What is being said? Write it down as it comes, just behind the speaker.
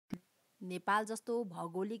नेपाल जस्तो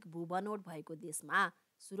भौगोलिक भूबनोट भएको देशमा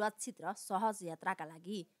सुरक्षित र सहज यात्राका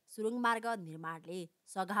लागि सुरुङमार्ग निर्माणले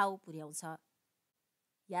सघाउ पुर्याउँछ।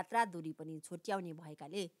 यात्रा दूरी पनि छुट्याउने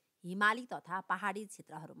भएकाले हिमाली तथा पहाडी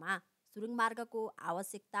क्षेत्रहरूमा सुरुङमार्गको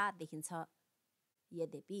आवश्यकता देखिन्छ।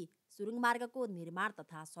 यद्यपि सुरुङमार्गको निर्माण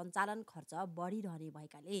तथा सञ्चालन खर्च बढिरहने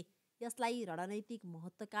भएकाले यसलाई रणनैतिक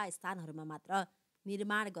महत्त्वका स्थानहरूमा मात्र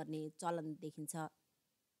निर्माण गर्ने चलन देखिन्छ।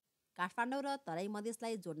 काठमाडौँ र तराई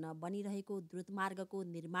मधेसलाई जोड्न बनिरहेको द्रुतमार्गको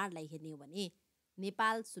निर्माणलाई हेर्ने हो भने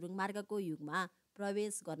नेपाल सुरुङमार्गको युगमा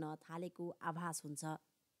प्रवेश गर्न थालेको आभास हुन्छ।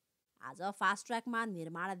 आज फास्ट ट्र्याकमा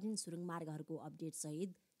निर्माणाधीन सुरुङमार्गहरूको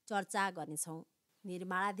अपडेटसहित चर्चा गर्नेछौँ।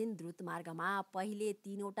 निर्माणाधीन द्रुतमार्गमा पहिले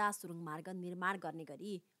 3वटा सुरुङमार्ग निर्माण गर्ने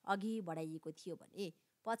गरी अघि बढाइएको थियो भने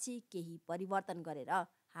पछि केही परिवर्तन गरेर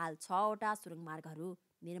हाल 6वटा सुरुङमार्गहरू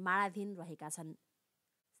निर्माणाधीन रहेका छन्।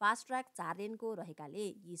 फास्ट ट्र्याक 4 लेनको रहेकाले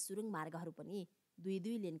यी सुरुङमार्गहरू पनि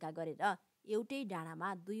 2-2 लेनका गरेर एउटै डाँडामा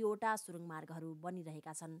 2वटा सुरुङमार्गहरू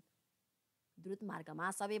बनिरहेका छन्। द्रुतमार्गमा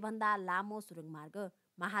सबैभन्दा लामो सुरुङमार्ग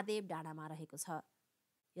महादेव डाँडामा रहेको छ।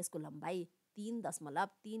 यसको लम्बाइ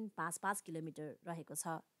 3.355 किलोमिटर रहेको छ।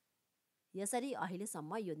 यसरी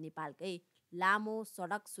अहिलेसम्म यो नेपालकै लामो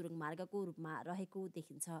सडक सुरुङमार्गको रूपमा रहेको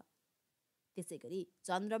देखिन्छ। त्यसैगरी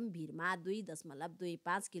चन्द्रमभिरमा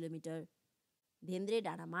 2.25 किलोमिटर, धेन्द्रे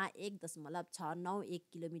डाँडामा 1.691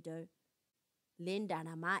 किलोमिटर, लेन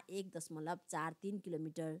डाँडामा 1.43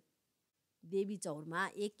 किलोमिटर, देवीचौरमा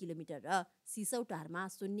 1 किलोमिटर र सिसौटारमा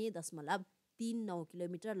 0.39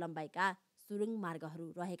 किलोमिटर लम्बाइका सुरुङमार्गहरू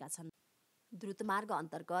रहेका छन्। द्रुतमार्ग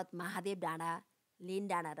अन्तर्गत महादेव डाँडा, लेन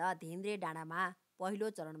डाँडा र धेन्द्रे डाँडामा पहिलो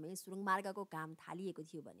चरणमै सुरुङमार्गको काम थालिएको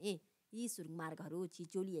थियो भने यी सुरुङमार्गहरू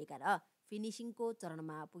छिचोलिएका र फिनिसिङको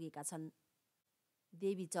चरणमा पुगेका छन्।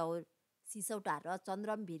 देवीचौर, सिसौटा र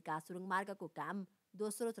चन्द्रमभिरका सुरुङमार्गको काम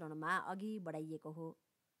दोस्रो चरणमा अघि बढाइएको हो।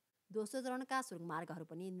 दोस्रो चरणका सुरुङमार्गहरू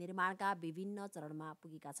पनि निर्माणका विभिन्न चरणमा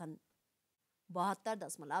पुगेका छन्।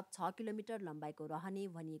 72.6 किलोमिटर लम्बाइको रहने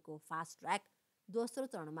भनिएको फास्ट ट्र्याक दोस्रो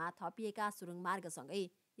चरणमा थपिएका सुरुङमार्गसँगै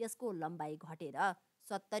यसको लम्बाइ घटेर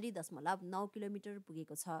 70.9 किलोमिटर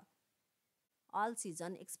पुगेको छ। अल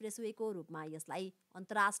सिजन एक्सप्रेसवेको रूपमा यसलाई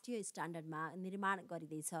अन्तर्राष्ट्रिय स्ट्यान्डर्डमा निर्माण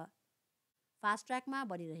गरिँदैछ। फास्ट ट्र्याकमा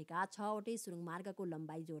बनिरहेका 6वटै सुरुङमार्गको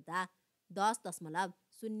लम्बाइ जोड्दा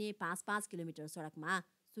 10.055 किलोमिटर सडकमा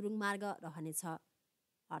सुरुङमार्ग रहनेछ।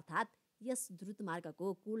 अर्थात् यस द्रुतमार्गको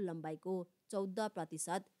कुल लम्बाइको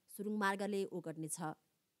 14% सुरुङमार्गले ओगट्नेछ।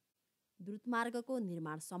 द्रुतमार्गको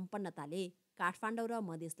निर्माण सम्पन्नताले काठमाडौँ र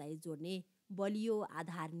मधेसलाई जोड्ने बलियो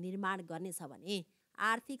आधार निर्माण गर्नेछ भने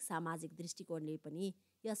आर्थिक सामाजिक दृष्टिकोणले पनि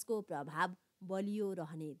यसको प्रभाव बलियो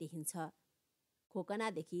रहने देखिन्छ।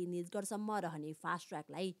 खोकनादेखि निजगढसम्म रहने फास्ट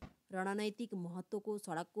ट्र्याकलाई रणनैतिक महत्त्वको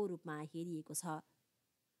सडकको रूपमा हेरिएको छ।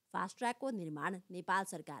 फास्ट ट्र्याकको निर्माण नेपाल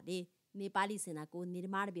सरकारले नेपाली सेनाको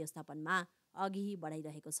निर्माण व्यवस्थापनमा अघि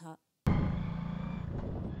बढाइरहेको छ।